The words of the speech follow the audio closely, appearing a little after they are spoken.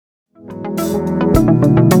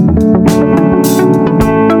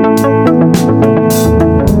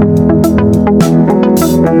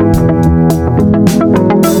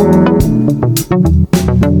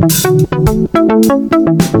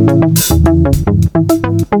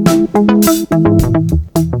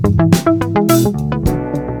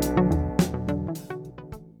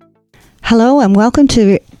Hello and welcome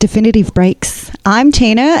to Definitive Breaks. I'm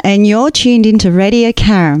Tina and you're tuned into Radio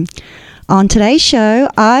Karam. On today's show,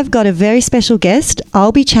 I've got a very special guest.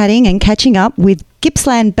 I'll be chatting and catching up with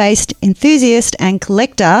Gippsland-based enthusiast and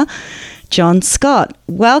collector, John Scott.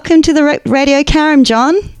 Welcome to the Radio Karam,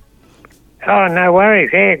 John. Oh, no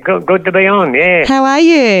worries. Yeah, good to be on, yeah. How are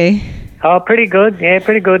you? Oh, pretty good. Yeah,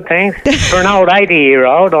 pretty good, thanks. For an old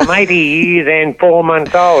 80-year-old, I'm 80 years and 4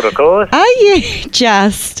 months old, of course. Are you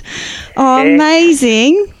just? Oh, yeah.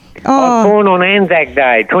 Amazing. I was born on Anzac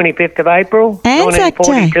Day, 25th of April, Anzac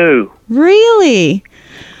 1942. Day? Really?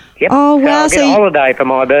 Yep. Oh, wow. So I get a holiday for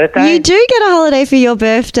my birthday. You do get a holiday for your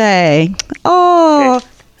birthday. Oh.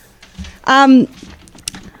 Yeah.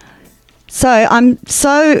 So I'm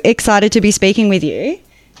so excited to be speaking with you.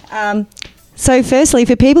 So firstly,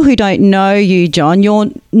 for people who don't know you, John, your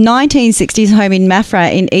 1960s home in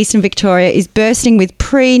Maffra in eastern Victoria is bursting with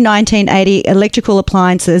pre-1980 electrical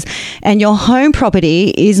appliances, and your home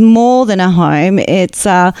property is more than a home. It's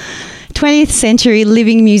a 20th century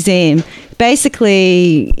living museum.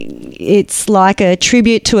 Basically, it's like a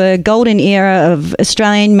tribute to a golden era of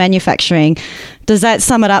Australian manufacturing. Does that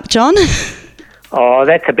sum it up, John? Oh,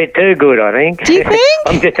 that's a bit too good, I think. Do you think?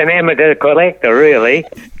 I'm just an amateur collector, really.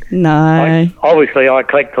 No. Obviously, I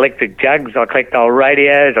collect electric jugs. I collect old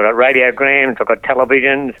radios. I've got radiograms. I've got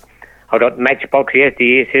televisions. I've got Matchbox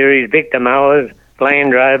yesteryear series, Victor mowers,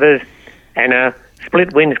 Land Rovers, and a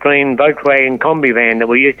split windscreen Volkswagen combi van that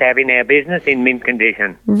we used to have in our business in mint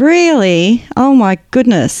condition. Really? Oh, my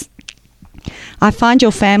goodness. I find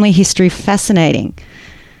your family history fascinating.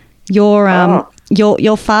 Your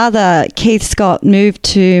father, Keith Scott, moved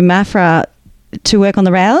to Maffra to work on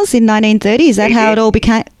the rails in 1930. Is that how it all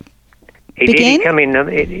began? He did. He come in the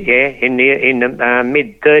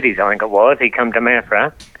mid-30s, I think it was. He come to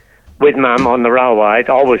Maffra with Mum on the railways.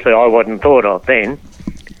 Obviously, I wasn't thought of then.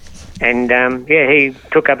 And, he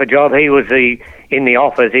took up a job. He was in the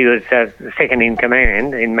office. He was second in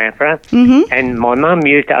command in Maffra. Mm-hmm. And my mum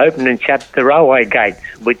used to open and shut the railway gates,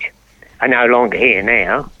 which are no longer here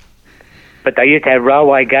now. But they used to have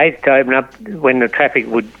railway gates to open up when the traffic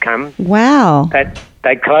would come. Wow.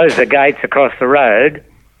 They'd close the gates across the road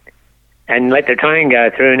and let the train go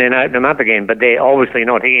through and then open them up again. But they're obviously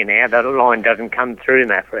not here now. The line doesn't come through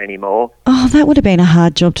Maffra anymore. Oh, that would have been a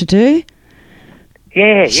hard job to do.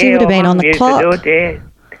 Yeah, She would have been on the clock. To do it,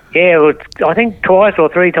 yeah. It was, I think twice or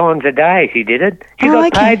three times a day she did it. She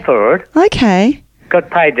got paid for it. Okay. Got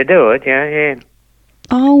paid to do it, yeah.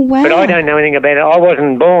 Oh, wow. But I don't know anything about it. I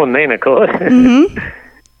wasn't born then, of course. Mm-hmm.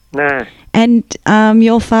 No. And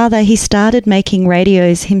your father, he started making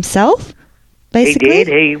radios himself, basically? He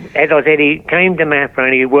did. As I said, he came to Maffra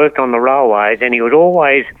and he worked on the railways, and he was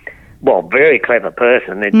always, very clever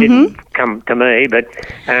person. It didn't come to me, but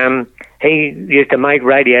he used to make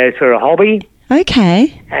radios for a hobby.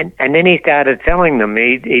 Okay. And then he started selling them.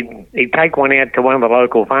 He'd take one out to one of the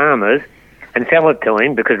local farmers and sell it to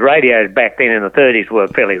him, because radios back then in the 30s were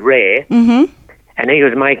fairly rare. Mm-hmm. And he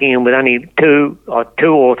was making them with only two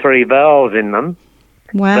or three valves in them.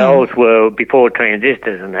 Wow. Valves were before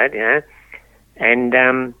transistors and that, And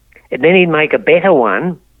then he'd make a better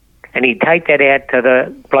one, and he'd take that out to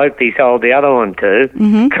the bloke he sold the other one to,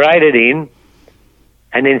 trade it in,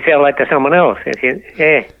 and then sell that to someone else.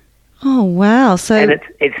 Yeah. Oh, wow. So and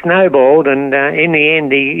it snowballed, and in the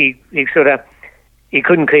end he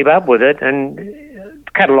couldn't keep up with it, and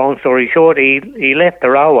cut a long story short, he left the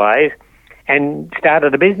railways and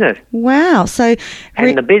started a business. Wow.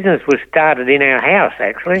 And the business was started in our house,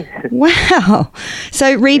 actually. Wow.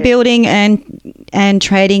 So rebuilding and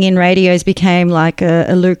trading in radios became like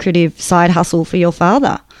a lucrative side hustle for your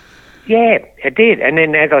father. Yeah, it did. And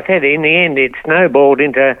then, as I said, in the end, it snowballed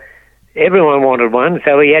into everyone wanted one,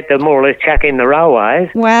 so he had to more or less chuck in the railways.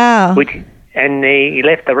 Wow. And he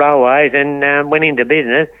left the railways and went into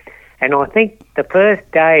business. And I think the first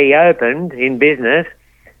day he opened in business,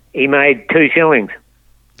 he made 2 shillings,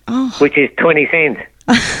 which is 20 cents.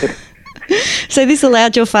 So this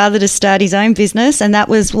allowed your father to start his own business, and that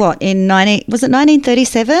was was it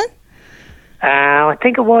 1937? I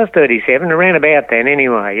think it was 37, around about then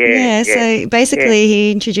anyway, yeah. So basically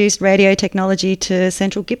he introduced radio technology to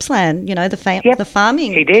central Gippsland, the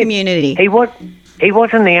farming community. He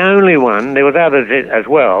wasn't the only one. There was others as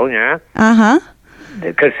well, Uh-huh.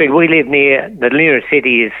 because see, we live near, the nearest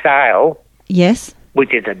city is Sale, Yes.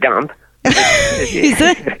 which is a dump. Is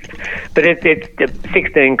it? But it's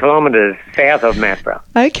 16 kilometres south of Mathra.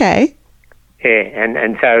 Okay. Yeah,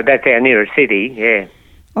 and so that's our nearest city, yeah.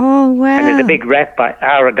 Oh, wow. And there's a big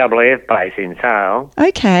RAAF base in Sale.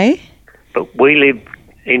 Okay. But we live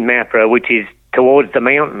in Mathra, which is towards the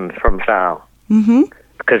mountains from Sale. Mm-hmm.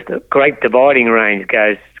 Because the Great Dividing Range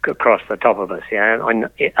goes across the top of us,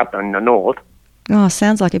 up in the north. Oh,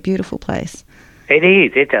 sounds like a beautiful place. It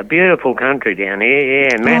is. It's a beautiful country down here, yeah.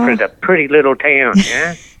 And Mathra's a pretty little town,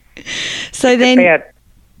 yeah. So then...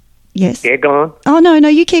 Yes. Yeah, go on. Oh, no,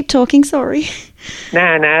 you keep talking, sorry.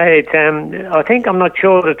 No, it's, I think, I'm not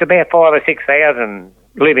sure, there's about 5,000 or 6,000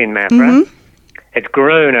 live in Mathra. Mm-hmm. It's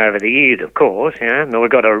grown over the years, of course, And we've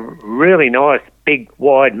got a really nice, big,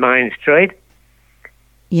 wide main street.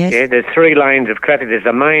 Yes. Yeah, there's 3 lanes of traffic. There's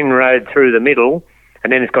a main road through the middle,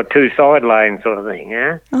 and then it's got 2 side lanes sort of thing,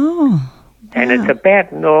 yeah? Oh, wow. And it's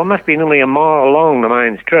about, it must be nearly a mile long, the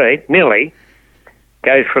main street, nearly.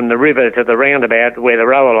 Goes from the river to the roundabout where the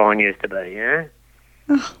railway line used to be, yeah?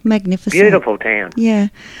 Oh, magnificent. Beautiful town. Yeah.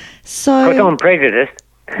 So... Because I'm prejudiced.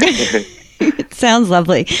 It sounds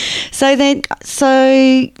lovely. So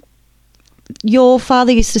your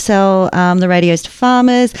father used to sell the radios to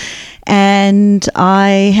farmers, and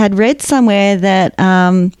I had read somewhere that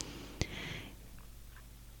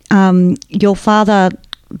your father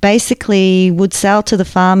basically would sell to the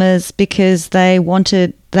farmers because they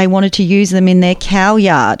wanted to use them in their cow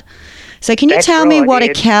yard. So can you tell me what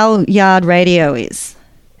a cow yard radio is?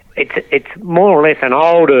 It's more or less an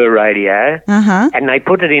older radio, and they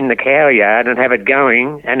put it in the cow yard and have it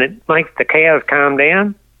going, and it makes the cows calm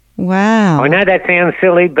down. Wow. I know that sounds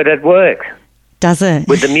silly, but it works. Does it?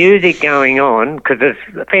 With the music going on, because there's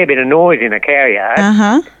a fair bit of noise in a cow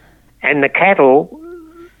yard, and the cattle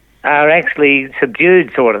are actually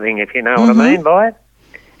subdued sort of thing, if you know what I mean by it.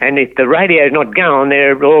 And if the radio's not going,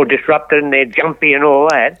 they're all disrupted and they're jumpy and all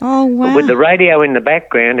that. Oh, wow. But with the radio in the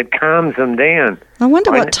background, it calms them down. I wonder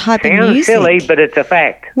what type of music. Sounds silly, but it's a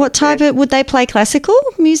fact. What type of... Would they play classical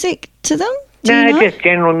music to them? No, just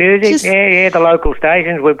general music. Yeah, the local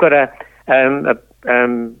stations. We've got a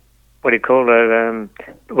what do you call it?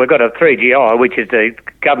 We've got a 3GI, which is the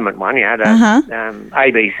government one,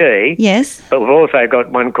 ABC. Yes. But we've also got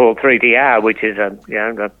one called 3TR, which is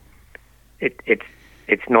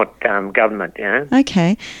it's not government,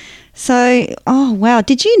 Okay. So, oh, wow.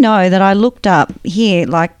 Did you know that I looked up here,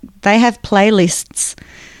 like they have playlists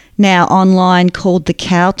now online called the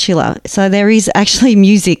Cow Chiller. So there is actually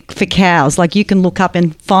music for cows. Like you can look up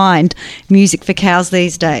and find music for cows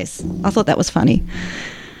these days. I thought that was funny.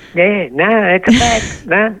 Yeah, no, it's a fact.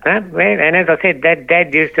 no, and as I said,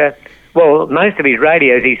 Dad used to. Well, most of his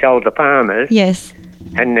radios he sold to farmers. Yes.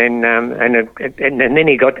 And then and then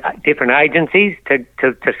he got different agencies to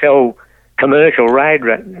sell commercial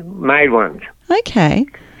made ones. Okay.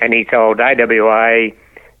 And he sold AWA,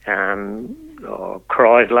 or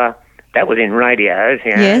Chrysler. That was in radios,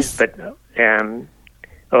 Yes. But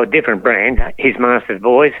different brands. His Master's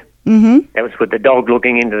Voice. Mm-hmm. That was with the dog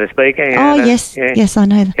looking into the speaker. Yes, yes, I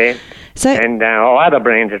know that. Yeah. So, and other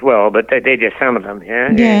brands as well, but they're just some of them.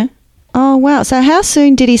 Yeah. Oh wow! So how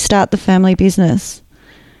soon did he start the family business?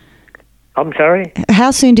 I'm sorry.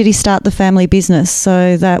 How soon did he start the family business?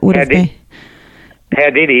 So that would have been.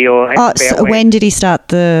 How did he? Or when did he start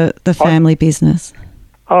the family business?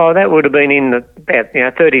 Oh, that would have been in about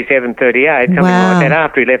 37, 38, something like that.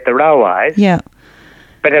 After he left the railways. Yeah.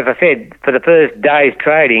 But as I said, for the first day's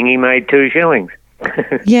trading, he made 2 shillings.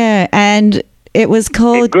 Yeah, and it was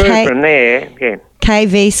called... It grew from there, yeah.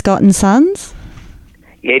 KV Scott and Sons?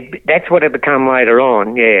 Yeah, that's what it became later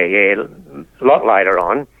on, a lot later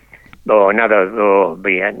on. Or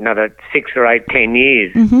another 6 or 8, 10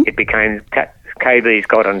 years, it became KV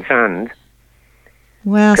Scott and Sons.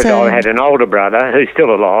 Wow, because I had an older brother who's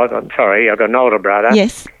still alive. I'm sorry, I've got an older brother.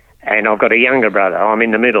 Yes. And I've got a younger brother. I'm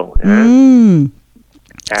in the middle.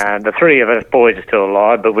 The 3 of us boys are still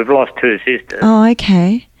alive, but we've lost 2 sisters. Oh,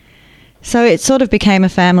 okay. So it sort of became a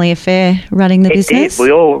family affair running the business? It did.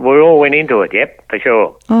 We all went into it, yep, for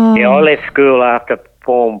sure. Oh. Yeah, I left school after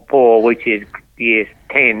Form 4, which is year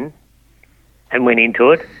 10, and went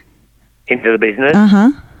into the business.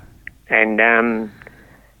 And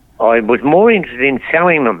I was more interested in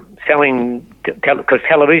selling because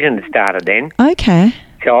television started then. Okay.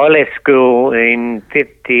 So I left school in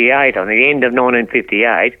 58, on the end of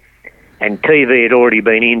 1958, and TV had already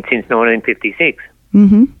been in since 1956.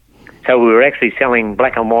 Mm-hmm. So we were actually selling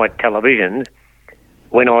black and white televisions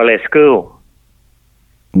when I left school.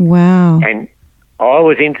 Wow. And I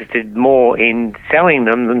was interested more in selling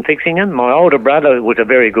them than fixing them. My older brother was a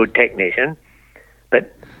very good technician,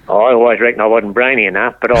 but I always reckoned I wasn't brainy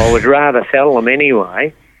enough, but I would rather sell them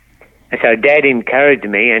anyway. And so Dad encouraged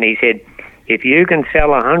me, and he said, if you can sell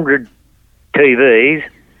 100 TVs,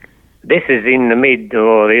 this is in the mid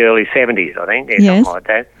or the early 70s, I think, Yes. something like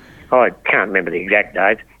that. I can't remember the exact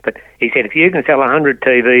dates, but he said if you can sell 100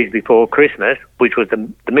 TVs before Christmas, which was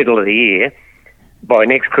the middle of the year, by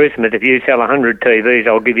next Christmas, if you sell 100 TVs,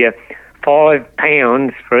 I'll give you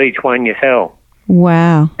 £5 for each one you sell.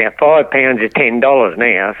 Wow. Now, £5 is $10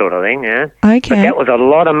 now, sort of thing, yeah? Okay. But that was a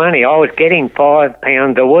lot of money. I was getting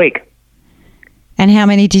 £5 a week, And how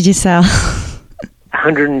many did you sell?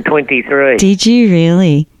 123. Did you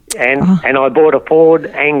really? And I bought a Ford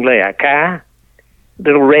Anglia car,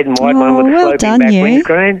 little red and white one with a well sloping done, back you.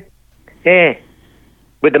 windscreen. Yeah,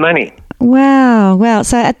 with the money. Wow. Wow.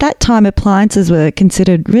 So at that time, appliances were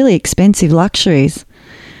considered really expensive luxuries.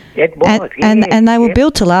 It was, And they were yeah.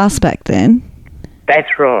 built to last back then.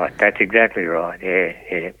 That's right. That's exactly right.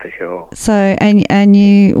 Yeah, for sure. So, and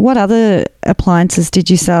you, what other appliances did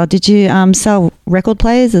you sell? Did you sell record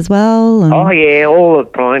players as well? And- Oh, yeah, all the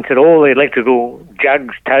appliances, all the electrical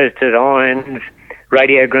jugs, toasters, irons,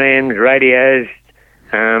 radiograms, radios,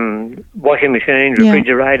 washing machines, Yeah.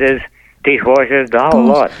 refrigerators, dishwashers, the whole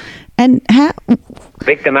Gosh. lot. And how,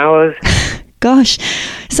 Victor mowers. gosh,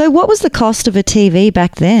 so what was the cost of a TV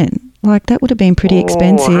back then? Like, that would have been pretty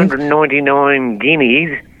expensive. 199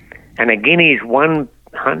 guineas, and a guinea's £1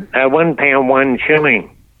 1 shilling,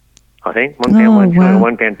 I think. £1 Oh, 1 shilling, wow.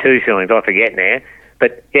 £1 2 shillings, I forget now.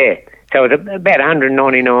 But, yeah, so it's about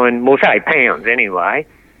 199, we'll say pounds anyway,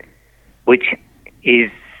 which is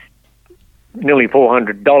nearly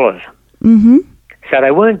 $400. Mm-hmm. So they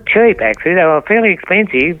weren't cheap, actually. They were fairly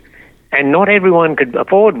expensive, and not everyone could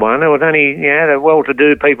afford one. It was only, the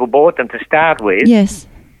well-to-do people bought them to start with. Yes.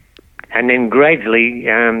 And then gradually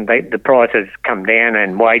the prices come down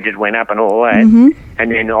and wages went up and all that. Mm-hmm.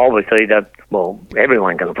 And then obviously,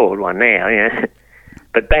 everyone can afford one now, yeah.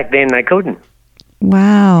 But back then they couldn't.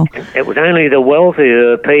 Wow. It was only the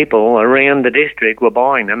wealthier people around the district were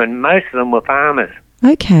buying them, and most of them were farmers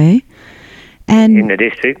Okay. in And the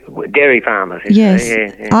district, dairy farmers. you yes,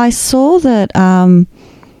 say, yeah. I saw that,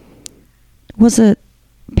 was it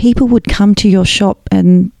people would come to your shop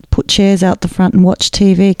and put chairs out the front and watch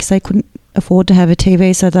TV because they couldn't afford to have a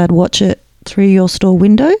TV, so they'd watch it through your store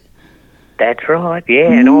window? That's right,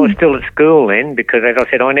 yeah. And I was still at school then because, as I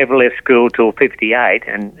said, I never left school till 58,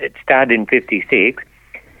 and it started in 56.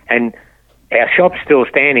 And our shop's still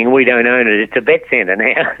standing. We don't own it. It's a vet centre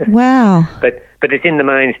now. Wow. But it's in the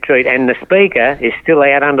main street, and the speaker is still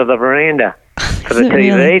out under the veranda for the Is it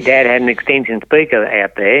TV. really? Dad had an extension speaker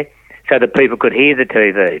out there so that people could hear the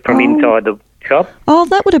TV from inside the shop. Oh,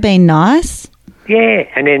 that would have been nice. Yeah,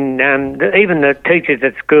 and then even the teachers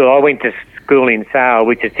at school, I went to school in Sale,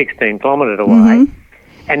 which is 16 kilometres away,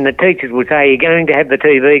 Mm-hmm. and the teachers would say, "Are you going to have the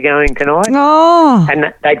TV going tonight?" Oh,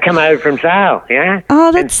 And they'd come over from Sale, yeah?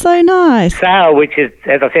 oh, that's so nice. Sale, which is,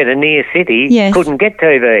 as I said, a near city, Yes. couldn't get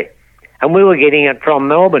TV. And we were getting it from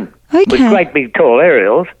Melbourne with Okay. great big tall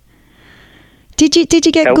aerials. Did you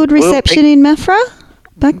get So good we'll reception pick- in Maffra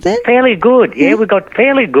back then? Fairly good, yeah. We got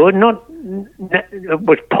fairly good. It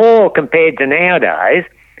was poor compared to nowadays,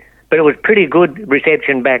 but it was pretty good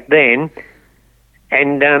reception back then.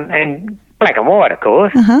 And black and white, of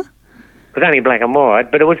course. Uh-huh. It was only black and white,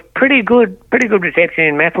 but it was pretty good reception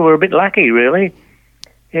in Maffra. We were a bit lucky, really.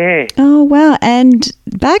 Yeah. Oh, wow. And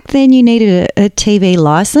back then you needed a TV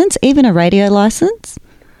license, even a radio license?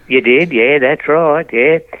 You did, yeah, that's right,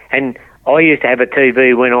 yeah. And I used to have a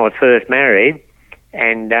TV when I was first married,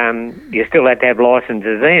 and you still had to have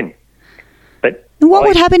licences then. But And what I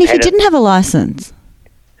would happen if you had didn't have a license?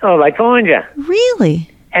 Oh, they'd find you. Really?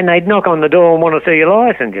 And they'd knock on the door and want to see your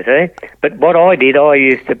licence, you see. But what I did, I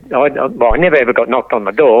never ever got knocked on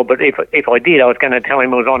the door, but if I did, I was going to tell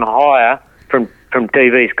him I was on hire from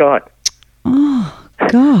TV Scott. Oh,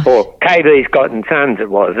 gosh. Or KB Scott and Sons it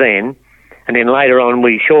was then. And then later on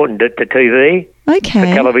we shortened it to TV, for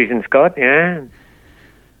Okay. Television Scott, yeah.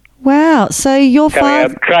 Wow. So your So our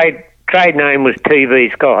father... trade name was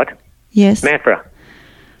TV Scott, Yes. Maffra.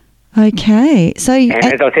 Okay. So... And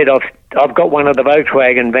as I said, I've got one of the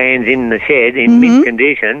Volkswagen vans in the shed in Mm-hmm. mint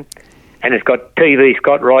condition, and it's got TV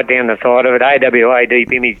Scott right down the side of it, AWA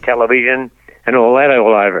Deep Image Television, and all that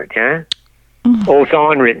all over it, yeah? Oh. All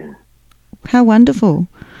sign written. How wonderful.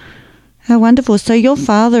 How wonderful. So your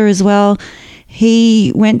father as well,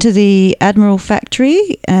 he went to the Admiral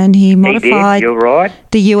factory and he He modified did, you're right.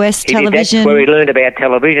 the US He did. television. That's where he learned about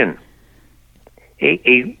television.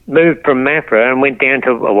 he moved from Maffra and went down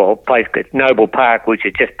to a place called Noble Park, which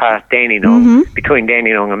is just past Dandenong, between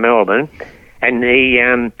Dandenong and Melbourne. And he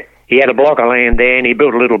had a block of land there, and he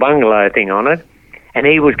built a little bungalow thing on it. And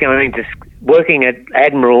he was going to working at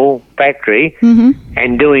Admiral Factory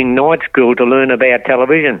and doing night school to learn about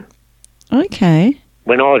television. Okay.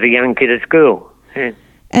 When I was a young kid at school. Yeah.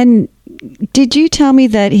 And did you tell me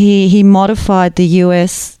that he modified the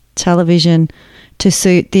US television to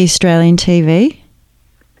suit the Australian TV?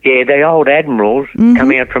 Yeah, the old Admirals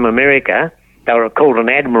come out from America. They were called an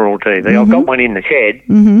Admiral TV. I've got one in the shed,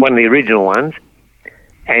 one of the original ones.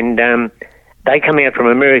 And they come out from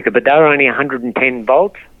America, but they were only 110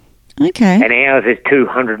 volts. Okay. And ours is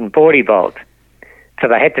 240 volts. So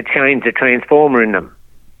they had to change the transformer in them.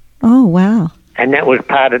 Oh, wow. And that was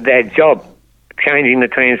part of their job, changing the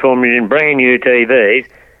transformers in brand new TVs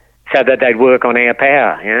so that they'd work on our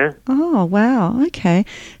power, yeah. Oh, wow. Okay.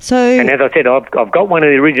 So... And as I said, I've got one of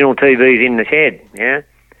the original TVs in the shed, yeah.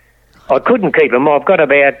 I couldn't keep them. I've got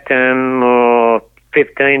about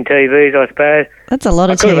 15 TVs, I suppose. That's a lot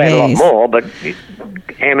of TVs. I could have had a lot more, but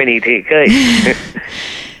how many do you keep?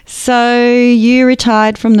 So you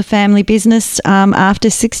retired from the family business after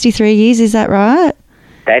 63 years, is that right?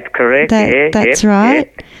 That's correct, That's right.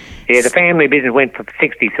 Yeah, the family business went for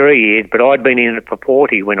 63 years, but I'd been in it for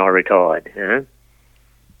 40 when I retired. Yeah?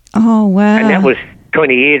 Oh, wow. And that was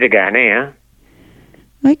 20 years ago now.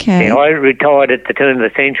 Okay. Yeah, I retired at the turn of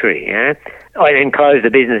the century. Yeah? I then closed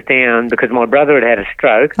the business down because my brother had had a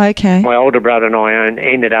stroke. Okay. My older brother and I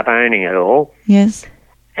ended up owning it all. Yes.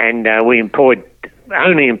 And we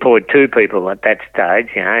only employed 2 people at that stage,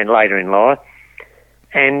 you know, and later in life.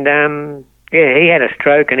 And... yeah, he had a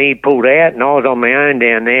stroke and he pulled out, and I was on my own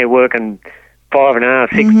down there working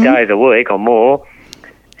 5.5, 6 days a week or more.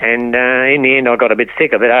 And in the end, I got a bit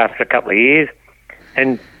sick of it after a couple of years,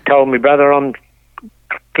 and told my brother I'm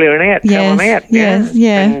clearing out, selling out.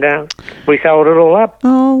 Yeah. And we sold it all up.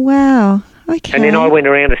 Oh, wow. Okay. And then I went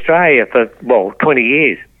around Australia for 20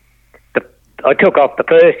 years. I took off the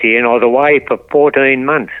first year, and I was away for 14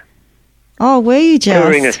 months. Oh, were you just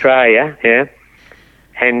touring Australia? Yeah.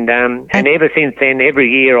 And ever since then,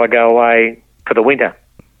 every year I go away for the winter.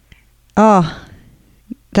 Oh,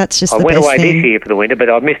 that's just the best thing. I went away this year for the winter, but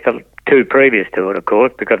I missed the 2 previous to it, of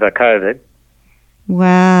course, because of COVID.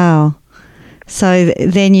 Wow. So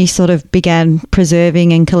then you sort of began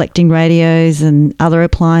preserving and collecting radios and other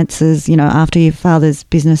appliances, you know, after your father's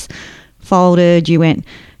business folded, you went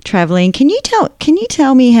travelling. Can you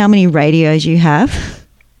tell me how many radios you have?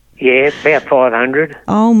 Yeah, about 500.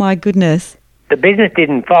 Oh, my goodness. The business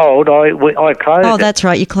didn't fold. I closed it. Oh, that's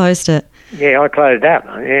right. You closed it. Yeah, I closed up.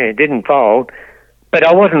 Yeah, it didn't fold. But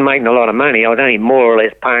I wasn't making a lot of money. I was only more or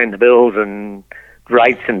less paying the bills and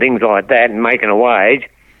rates and things like that and making a wage.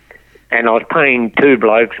 And I was paying 2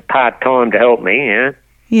 blokes part-time to help me, yeah.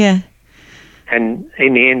 Yeah. And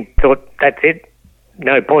in the end, thought, that's it.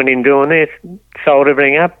 No point in doing this. Sold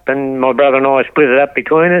everything up, and my brother and I split it up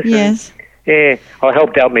between us. Yes. And, yeah, I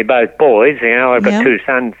helped out me both boys. You know, I've got 2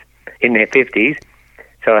 sons in their 50s,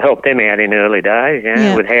 so I helped them out in early days,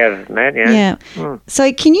 with houses and that, Yeah.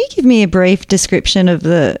 So can you give me a brief description of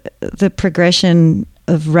the progression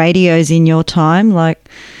of radios in your time? Like,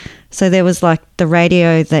 so there was like the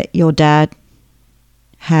radio that your dad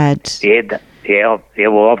had. Yeah,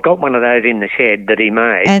 well, I've got one of those in the shed that he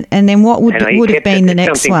made. And then what would have been the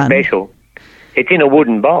next something one? Special. It's in a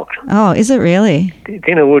wooden box. Oh, is it really? It's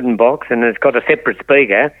in a wooden box, and it's got a separate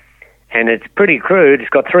speaker. And it's pretty crude. It's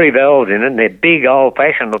got 3 valves in it, and they're big,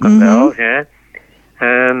 old-fashioned looking valves, yeah.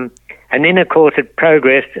 And then, of course, it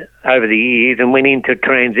progressed over the years and went into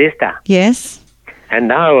transistor. Yes.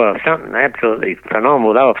 And they were something absolutely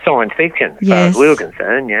phenomenal. They were science fiction, as far as we were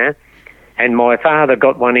concerned, yeah. And my father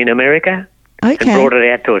got one in America and brought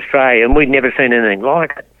it out to Australia, and we'd never seen anything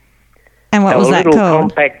like it. And what was that called? They were little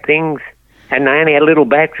compact things, and they only had a little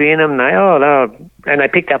battery in them. And they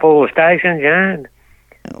picked up all the stations, yeah.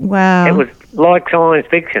 Wow. It was like science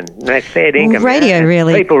fiction. That's fair income. Radio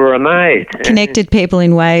really people were amazed. Connected people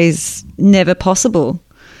in ways never possible.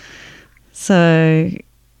 So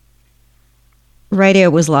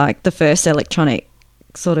radio was like the first electronic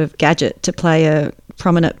sort of gadget to play a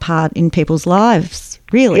prominent part in people's lives,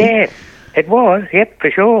 really. Yeah, it was. Yep,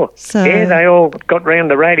 for sure. So, yeah, they all got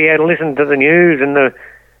round the radio to listen to the news and the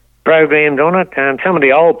programs on it. Some of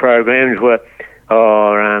the old programs were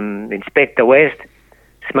Inspector West,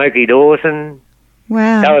 Smokey Dawson.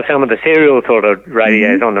 Wow. They were some of the serial sort of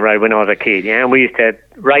radios on the road when I was a kid, yeah, and we used to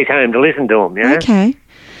race home to listen to them, yeah. Okay.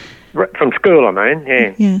 From school, I mean,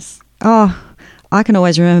 yeah. Yes. Oh, I can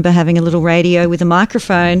always remember having a little radio with a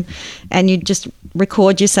microphone and you'd just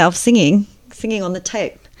record yourself singing singing on the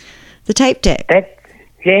tape deck.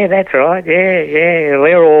 Yeah, that's right. Yeah.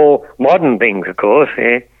 They're all modern things, of course.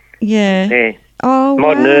 Yeah. Oh,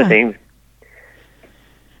 Modern wow. things.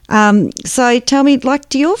 So tell me, like,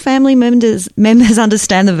 do your family members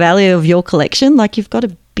understand the value of your collection? Like, you've got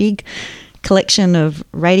a big collection of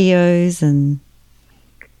radios and...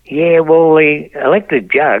 Yeah, well, the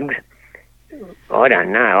electric jugs, I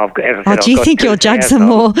don't know. Do you think your jugs are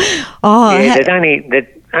more... Oh, yeah, there's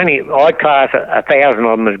only I'd class 1,000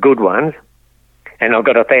 of them as good ones, and I've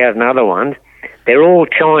got 1,000 other ones. They're all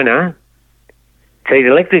China. See,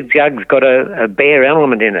 the electric jug's got a bare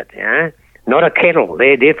element in it, not a kettle.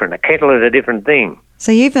 They're different. A kettle is a different thing.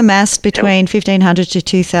 So you've amassed between 1,500 to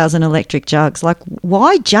 2,000 electric jugs. Like,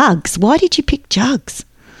 why jugs? Why did you pick jugs?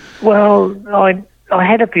 Well, I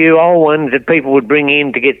had a few old ones that people would bring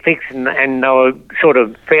in to get fixed, and they were sort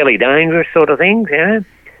of fairly dangerous sort of things,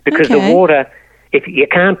 because the water, if you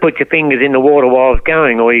can't put your fingers in the water while it's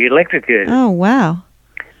going or you get electrocuted. Oh, wow.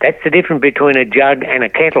 That's the difference between a jug and a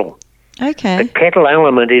kettle. Okay. The kettle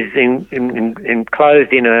element is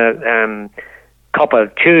enclosed in a copper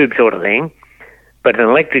tube sort of thing, but an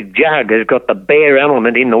electric jug has got the bare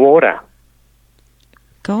element in the water.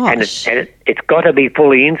 Gosh. And it's got to be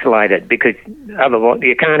fully insulated, because otherwise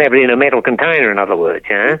you can't have it in a metal container, in other words.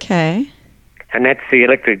 Okay. And that's the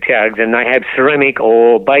electric jugs, and they have ceramic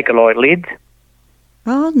or Bakelite lids.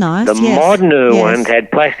 Oh, nice. The moderner ones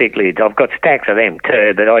had plastic lids. I've got stacks of them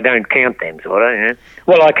too, but I don't count them, sort of.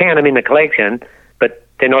 Well, I count them in the collection, but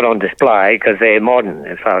they're not on display because they're modern,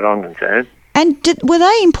 as far as I'm concerned. And were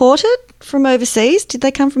they imported from overseas? Did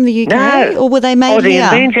they come from the UK? No. Or were they made here?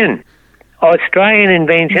 Aussie invention. Australian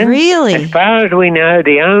invention. Really? As far as we know,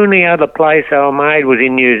 the only other place they were made was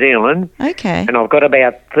in New Zealand. Okay. And I've got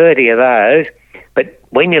about 30 of those. But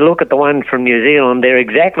when you look at the ones from New Zealand, they're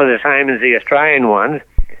exactly the same as the Australian ones,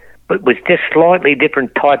 but with just slightly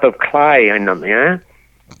different type of clay in them,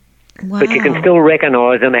 Wow. But you can still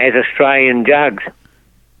recognise them as Australian jugs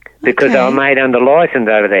because they were made under licence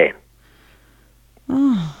over there.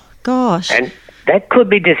 Oh, gosh. And that could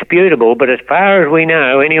be disputable, but as far as we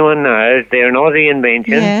know, anyone knows, they're an Aussie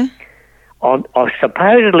invention. Yeah. I've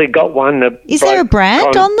supposedly got one that... Is there a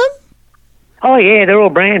brand on them? Oh, yeah, they're all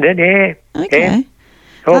branded, yeah. Okay. Yeah.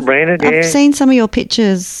 All branded, yeah. I've seen some of your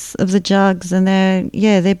pictures of the jugs, and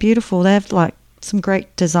they're beautiful. They have, like, some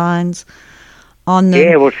great designs on them.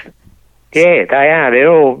 Yeah, well, yeah, they are. They're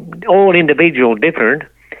all individual, different,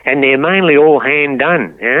 and they're mainly all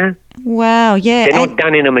hand-done, yeah? Wow, yeah. They're not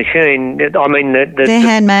done in a machine. I mean, they're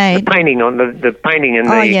handmade. The painting and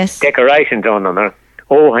the decorations on them are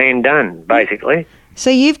all hand-done, basically.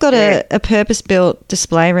 So you've got a purpose-built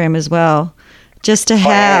display room as well, just to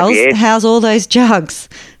house all those jugs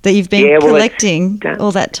that you've been collecting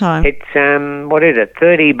all that time. It's, what is it,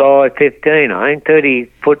 30 by 15, I think, 30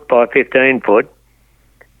 foot by 15 foot.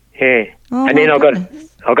 Yeah. Oh, and then I've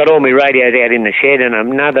got all my radios out in the shed and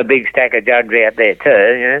another big stack of jugs out there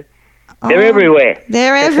too, yeah. They're everywhere.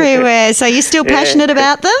 They're everywhere. So you're still passionate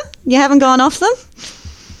about them? You haven't gone off them?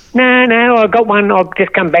 No, I got one. I've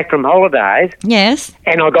just come back from holidays. Yes.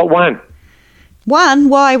 And I got one. One?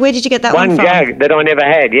 Why? Where did you get that one from? One jug that I never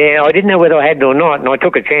had, yeah. I didn't know whether I had it or not, and I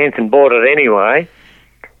took a chance and bought it anyway.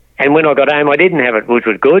 And when I got home, I didn't have it, which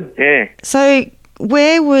was good, yeah. So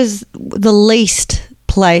where was the least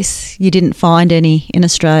place you didn't find any in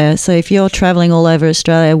Australia? So if you're travelling all over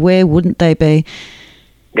Australia, where wouldn't they be?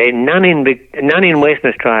 There's none in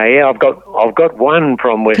Western Australia. I've got one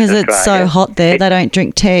from Western Australia. Because it's so hot there, they don't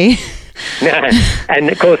drink tea. No, and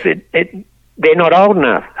of course they're not old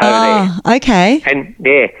enough over there. Okay. And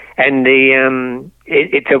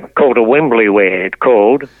it's called a Wembley ware. It's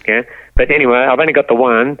called, yeah. But anyway, I've only got the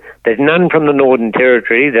one. There's none from the Northern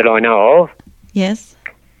Territory that I know of. Yes.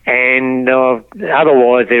 And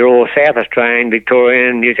otherwise, they're all South Australian,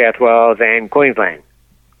 Victorian, New South Wales, and Queensland.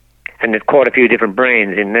 And there's quite a few different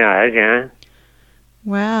brands in those, yeah.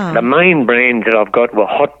 Wow. The main brands that I've got were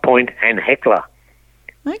Hot Point and Heckler.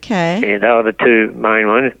 Okay. Yeah, they are the two main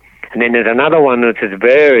ones. And then there's another one that's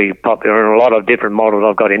very popular and a lot of different models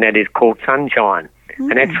I've got in that is called Sunshine.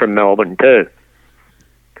 And that's from Melbourne too.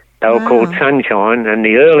 They were called Sunshine, and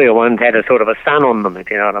the earlier ones had a sort of a sun on them, if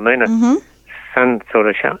you know what I mean, a sun sort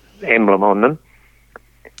of emblem on them.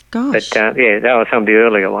 Gosh. But, yeah, they were some of the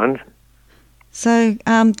earlier ones. So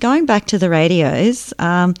going back to the radios,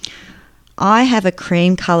 I have a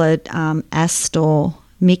cream-coloured Astor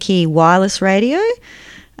Mickey wireless radio,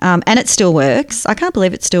 and it still works. I can't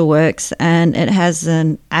believe it still works, and it has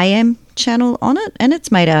an AM channel on it, and it's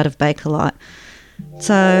made out of Bakelite.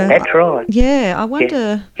 So that's right. Yeah, I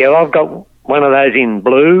wonder. Yeah, I've got one of those in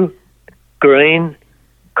blue, green,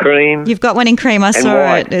 cream. You've got one in cream. I saw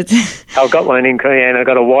white. it. It's I've got one in cream and I've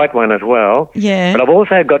got a white one as well. yeah. But I've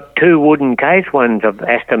also got 2 wooden case ones of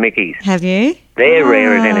Astor Mickeys. Have you? They're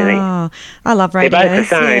rare as anything. I love They're radios. both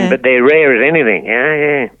the same, yeah. but they're rare as anything.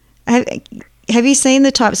 Yeah. Have you seen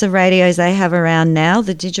the types of radios they have around now,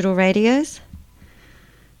 the digital radios?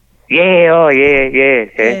 Yeah,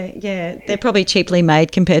 Yeah. They're probably cheaply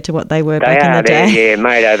made compared to what they were They back in are, the day. yeah,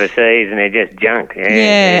 made overseas and they're just junk.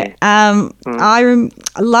 Yeah. I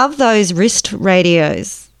love those wrist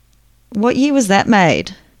radios. What year was that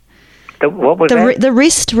made? What was that? The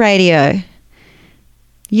wrist radio.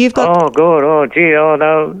 You've got Oh, good. Oh, gee.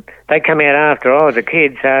 Oh, they come out after I was a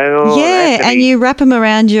kid, so... Oh, yeah, and you wrap them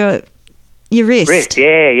around your wrist.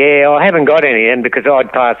 Yeah. I haven't got any then because I'd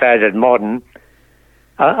pass those as modern.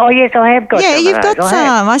 Oh, yes, I have got some Yeah, of you've those. got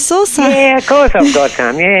some. I saw some. Yeah, of course I've got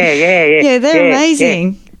some. Yeah. Yeah, they're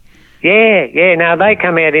amazing. Yeah. Now, they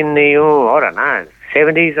come out in the, I don't know,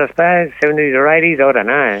 70s, I suppose, 70s or 80s, I don't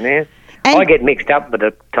know. Yeah. And- I get mixed up with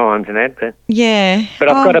the times and that, but Yeah. I've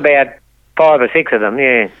got about 5 or 6 of them,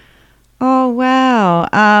 yeah. Oh, wow.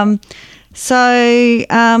 I've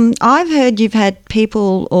heard you've had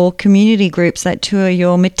people or community groups that tour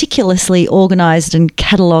your meticulously organised and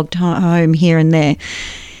catalogued home here and there,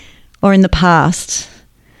 or in the past.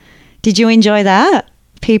 Did you enjoy that?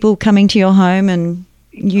 People coming to your home and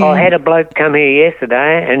you... I had a bloke come here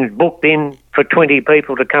yesterday and booked in for 20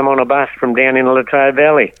 people to come on a bus from down in the Latrobe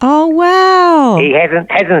Valley. Oh, wow. He hasn't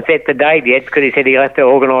set the date yet because he said he'll have to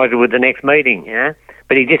organise it with the next meeting,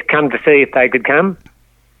 But he just come to see if they could come.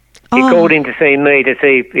 He called in to see me to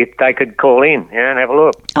see if they could call in, and have a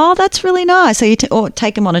look. Oh, that's really nice. So you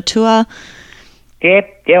take them on a tour. Yeah,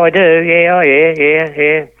 I do.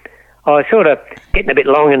 Yeah. I sort of getting a bit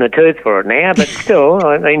long in the tooth for it now, but still,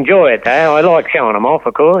 I enjoy it though. I like showing them off,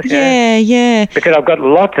 of course. Yeah. Because I've got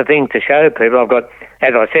lots of things to show people. I've got,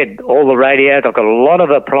 as I said, all the radios. I've got a lot of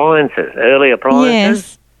appliances, early appliances.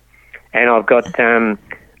 Yes. And I've got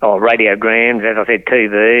radiograms, as I said,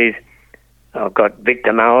 TVs. I've got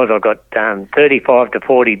Victor mowers. I've got 35 to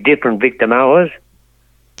 40 different Victor mowers.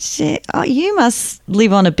 Oh, you must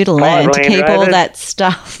live on a bit of 5 land to Land keep all Rovers. that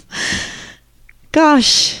stuff.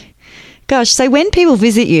 Gosh. So when people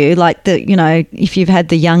visit you, like if you've had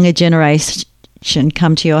the younger generation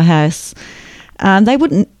come to your house, they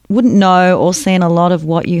wouldn't know or seen a lot of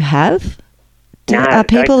what you have. Are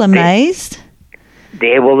people amazed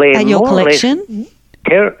They're at your more or less collection?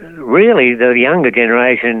 really, the younger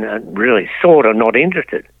generation are really sort of not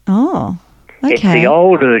interested. Oh, okay. It's the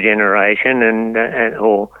older generation,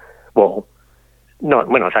 not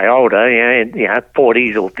when I say older,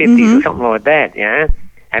 40s or 50s or something like that,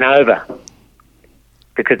 and over.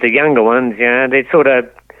 Because the younger ones, they're sort of.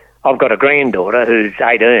 I've got a granddaughter who's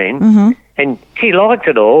 18, and she likes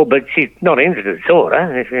it all, but she's not interested, sort of.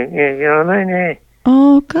 You know what I mean? Yeah.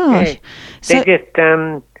 Oh gosh. Yeah.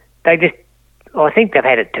 They just. I think they've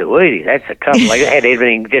had it too easy. That's the trouble. They had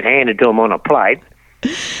everything just handed to them on a plate.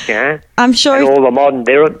 I'm sure. And all the modern.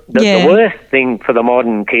 The worst thing for the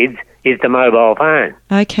modern kids is the mobile phone.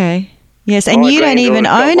 Okay. Yes, and My you don't even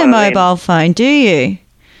granddaughter's got own a one of them. mobile phone, do you?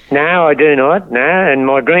 No, I do not. No, and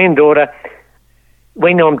my granddaughter,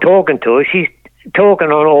 when I'm talking to her, she's talking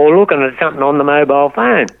on or looking at something on the mobile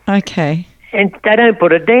phone, Okay. and they don't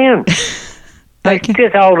put it down. They Okay.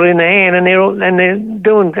 just hold it in their hand, and they're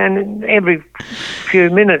doing, and every few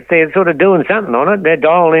minutes they're sort of doing something on it. They're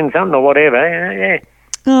dialing in something or whatever.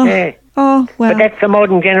 Yeah. Oh, well. But that's the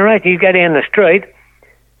modern generation. You go down the street,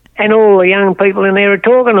 and all the young people in there are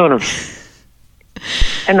talking on them.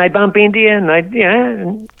 And they bump into you, and they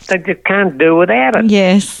just can't do without it.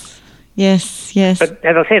 Yes. But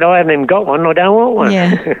as I said, I haven't even got one. I don't want one.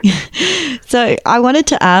 Yeah. So I wanted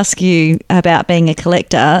to ask you about being a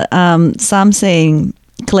collector. Some seeing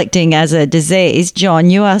collecting as a disease.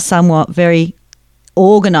 John, you are somewhat very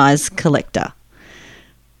organised collector.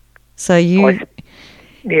 So you...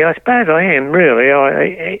 I suppose I am, really.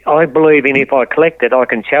 I believe in if I collect it, I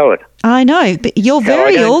can show it. I know, but you're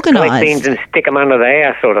very I don't collect organised. things and stick them under the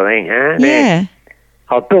house sort of thing. Yeah.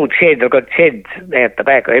 I've built sheds. I've got sheds out the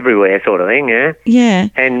back everywhere sort of thing, Yeah.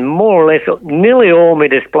 And more or less, nearly all my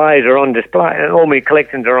displays are on display. All my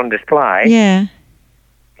collections are on display. Yeah.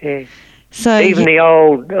 Yeah. So Even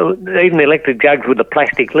the electric jugs with the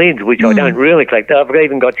plastic lids, which I don't really collect. I've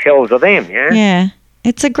even got shelves of them, yeah,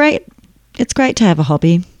 it's great to have a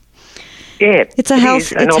hobby. Yeah. It's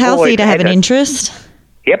is, and I've healthy always to have had an it. interest.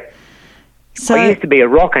 Yep. So I used to be a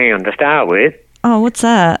rock hound to start with. oh, what's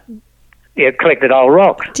that? Yeah, collected old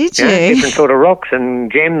rocks. Did You know, you? different sort of rocks and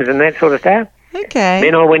gems and that sort of stuff. Okay.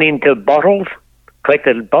 Then I went into bottles,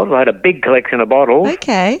 collected bottles. I had a big collection of bottles.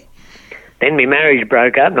 Okay. Then my marriage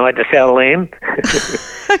broke up and I had to sell them.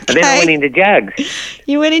 And then I went into jugs.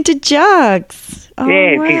 You went into jugs. Oh,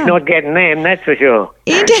 yeah, wow. she's not getting them, that's for sure.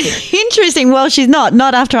 Interesting. Well, she's not.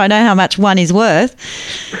 Not after I know how much one is worth.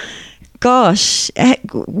 Gosh.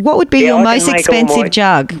 What would be your I can most make all expensive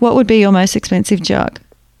jug? What would be your most expensive jug?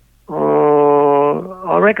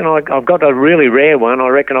 I reckon I've got a really rare one. I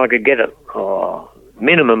reckon I could get it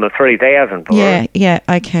minimum of 3,000 for it. Yeah,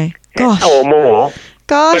 okay. Gosh. Or more.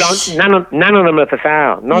 Gosh. But none of them are for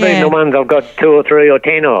sale. Not even the ones I've got 2 or 3 or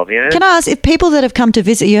 10 of, you know. Can I ask, if people that have come to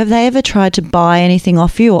visit you, have they ever tried to buy anything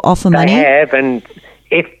off you or offer money? They have, and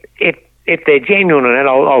if they're genuine and that,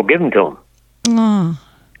 I'll give them to them. Oh.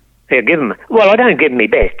 Yeah, give them. Well, I don't give them my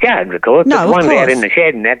best jugs, of course. No, but of the ones course. out in the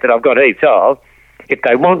shed and that I've got heaps of. If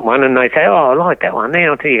they want one and they say, I like that one, then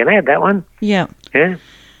I'll tell you, you can have that one. Yeah. Yeah.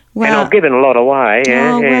 Wow. And I've given a lot away.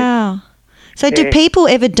 Yeah, wow. So do people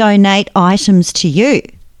ever donate items to you?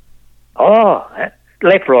 Oh,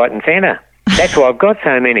 left, right and centre. That's why I've got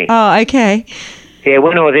so many. Oh, okay. Yeah,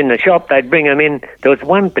 when I was in the shop, they'd bring them in. There was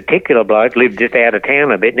one particular bloke lived just out of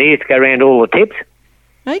town a bit, and he used to go around all the tips,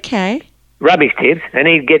 Okay. rubbish tips, and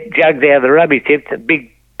he'd get jugs out of the rubbish tips, a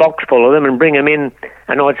big box full of them, and bring them in.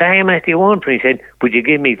 And I'd say, how much do you want? And he said, would you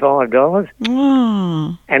give me $5?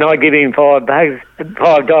 Oh. And I'd give him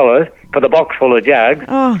 $5 for the box full of jugs,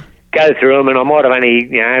 Oh. go through them, and I might have only,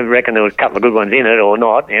 reckon there was a couple of good ones in it or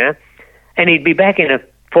not, and he'd be back in a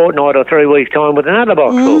fortnight or 3 weeks' time with another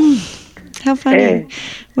box full. How funny. Yeah.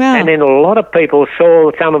 Wow. And then a lot of people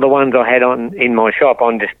saw some of the ones I had in my shop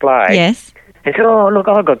on display. Yes. And said, oh, look,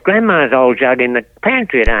 I've got Grandma's old jug in the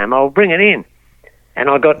pantry at home. I'll bring it in. And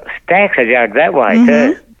I got stacks of jugs that way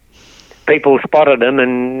too. People spotted them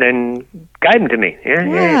and gave them to me. Yeah,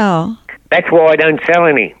 Wow. That's why I don't sell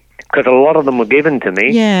any, because a lot of them were given to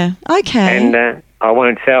me. Yeah. Okay. And I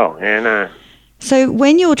won't sell. So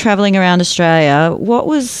when you were travelling around Australia, what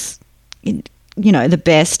was, the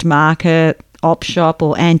best market, op shop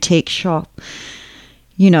or antique shop,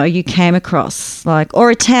 you came across, or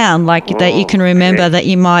a town that you can remember that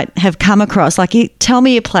you might have come across? Tell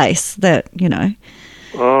me a place that,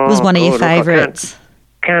 was one of your favourites.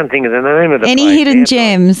 Can't think of the name of the Any place hidden now,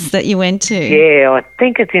 gems that you went to? Yeah, I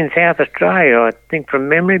think it's in South Australia, I think from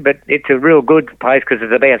memory, but it's a real good place because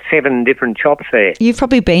there's about 7 different shops there. You've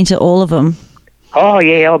probably been to all of them. Oh,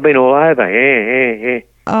 yeah, I've been all over, yeah.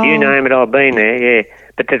 Oh. You name it, I've been there, yeah.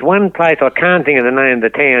 But there's one place I can't think of the name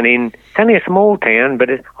of the town in. It's only a small town,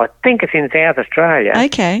 but I think it's in South Australia.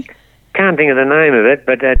 Okay. Can't think of the name of it,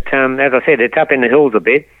 but as I said, it's up in the hills a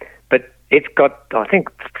bit. But it's got, I think,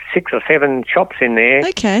 6 or 7 shops in there.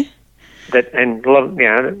 Okay. And a lot of,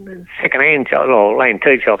 second-hand shops, or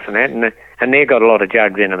antique shops and that, and they've got a lot of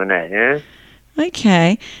jugs in them and that, yeah.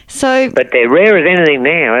 Okay. So. But they're rare as anything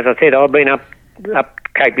now. As I said, I've been up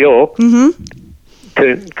Cape York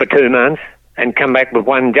for 2 months and come back with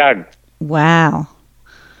 1 jug. Wow.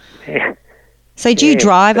 Yeah. So do you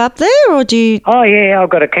drive up there or do you... Oh, yeah, I've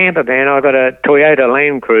got a camper van. I've got a Toyota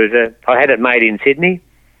Land Cruiser. I had it made in Sydney.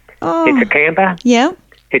 Oh. It's a camper. Yeah.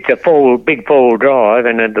 It's a big four-wheel drive,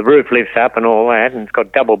 and the roof lifts up and all that, and it's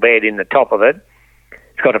got double bed in the top of it.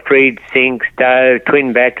 It's got a fridge, sink, stove,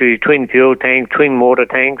 twin batteries, twin fuel tanks, twin water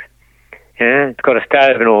tanks. Yeah, it's got a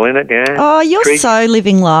stove and all in it, yeah. Oh, you're fridge. so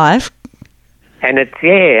living life. And it's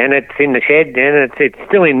in the shed, and it's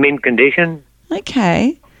still in mint condition.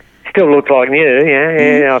 Okay. Still looks like new,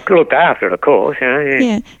 yeah. I've looked after it, of course, yeah.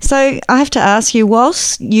 Yeah. So I have to ask you,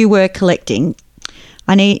 whilst you were collecting,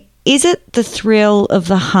 is it the thrill of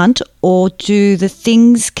the hunt, or do the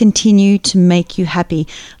things continue to make you happy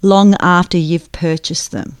long after you've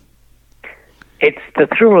purchased them? It's the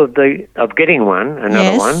thrill of getting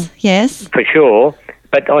another one. Yes. For sure.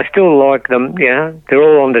 But I still like them, they're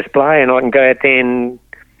all on display, and I can go out there and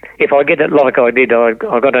if I get it like I did, I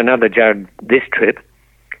got another jug this trip,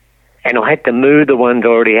 and I had to move the ones I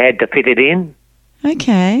already had to fit it in.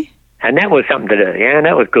 Okay. And that was something to do, and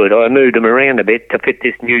that was good. I moved them around a bit to fit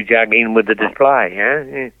this new jug in with the display,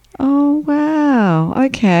 yeah. Oh, wow.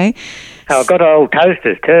 Okay. I've got old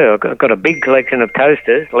toasters too. I've got a big collection of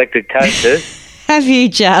toasters, electric toasters. Have you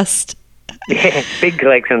just? Yeah, big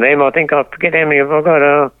collection of them. I think I forget how many have I got.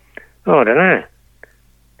 I don't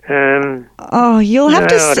know. You'll have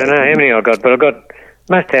to... I don't know how many I got, but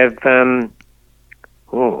must have, I don't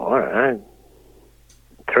know,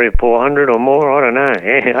 300 or 400 or more. I don't know.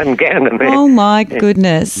 Yeah, I haven't counted them. Oh, my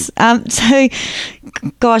goodness. So,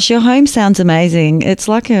 gosh, your home sounds amazing. It's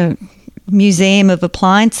like a museum of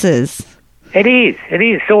appliances. It is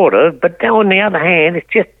sort of, but on the other hand, it's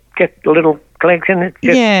just a little collection. It's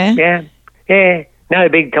just, yeah, no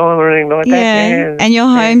big time or anything like that. Yeah. And your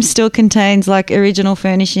home still contains like original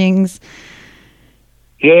furnishings.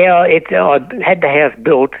 Yeah, I had the house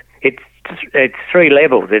built. It's 3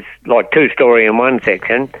 levels. It's like 2-story in one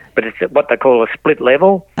section, but it's what they call a split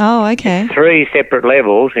level. Oh, okay. 3 separate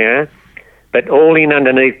levels, but all in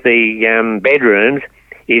underneath the bedrooms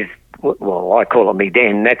is, well, I call it me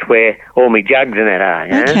den. That's where all me jugs and that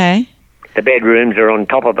are, Okay. The bedrooms are on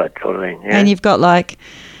top of it, sort of thing. And you've got like,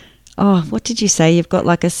 what did you say? You've got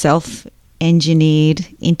like a self-engineered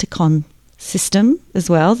intercom system as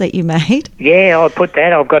well that you made? Yeah, I put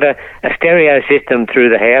that. I've got a stereo system through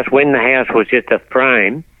the house. When the house was just a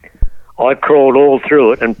frame, I crawled all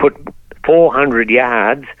through it and put 400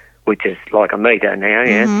 yards, which is like a metre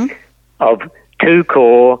now, of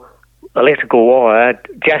 2-core electrical wire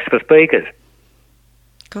just for speakers.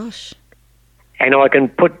 Gosh. And I can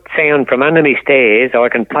put sound from under my stairs. I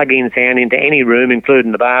can plug in sound into any room,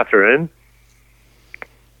 including the bathroom.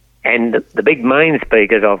 And the big main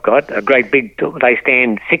speakers I've got, a great big, they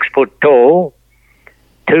stand 6 foot tall,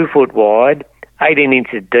 2 foot wide, 18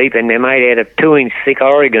 inches deep, and they're made out of 2-inch thick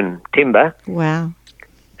Oregon timber. Wow.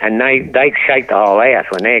 And they shake the whole house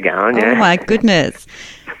when they're going. Oh, my goodness.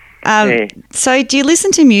 So do you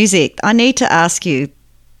listen to music? I need to ask you,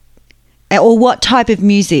 or what type of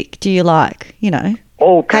music do you like,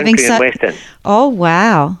 All country and western. Oh,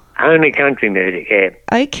 wow. Only country music, yeah.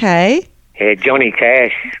 Okay. Yeah, Johnny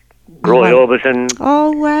Cash, Roy Orbison.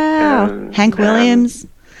 Oh, wow. Hank Williams.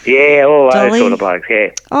 Yeah, all Dolly. those sort of blokes,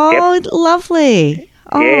 yeah. Oh, lovely.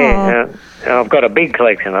 Oh. Yeah, I've got a big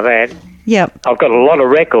collection of that. Yep. I've got a lot of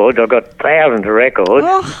records. I've got thousands of records.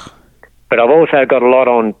 Oh. But I've also got a lot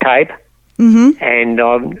on tape. Mm-hmm. And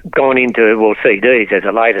I've gone into, CDs as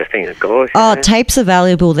the latest thing, of course. Oh, tapes are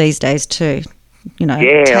valuable these days too.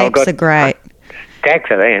 Yeah, tapes are great. Stacks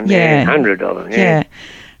of them, hundreds of them, yeah.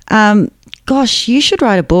 Gosh, you should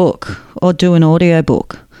write a book or do an audio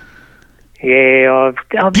book. Yeah,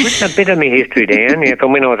 I've written a bit of my history down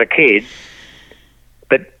from when I was a kid.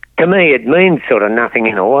 But to me, it means sort of nothing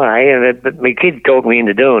in a way. But my kids talked me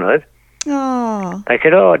into doing it. Oh. They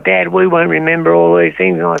said, "Oh, Dad, we won't remember all these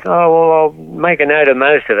things." And I said, "Oh, well, I'll make a note of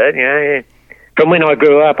most of it, From when I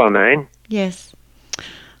grew up, I mean. Yes.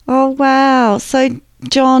 Oh, wow. So,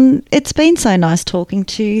 John, it's been so nice talking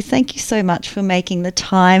to you. Thank you so much for making the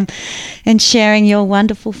time and sharing your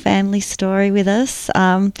wonderful family story with us.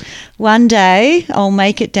 One day I'll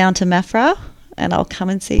make it down to Maffra and I'll come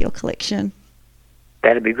and see your collection.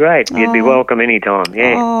 That'd be great. You'd be welcome anytime,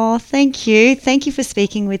 yeah. Oh, thank you. Thank you for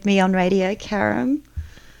speaking with me on Radio Karam.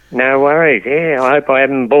 No worries, yeah. I hope I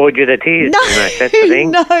haven't bored you to tears too much, that's the thing.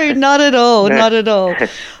 No, not at all, not at all.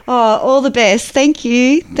 Oh, all the best. Thank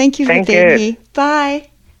you. Thank you for being here. Bye.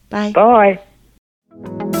 Bye. Bye.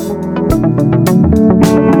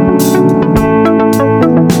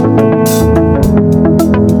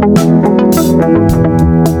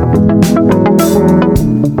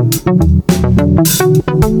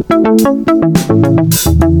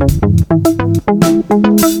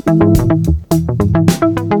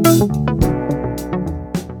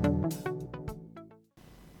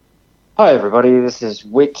 Hi everybody, this is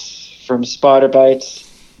Whit from Spiderbait.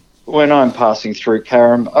 When I'm passing through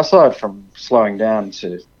Karam, aside from slowing down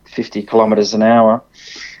to 50 kilometres an hour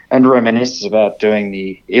and reminisce about doing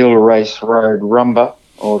the Eel Race Road Rumba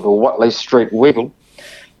or the Watley Street Wiggle,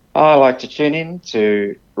 I like to tune in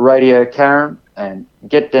to Radio Karam and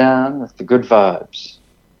get down with the good vibes.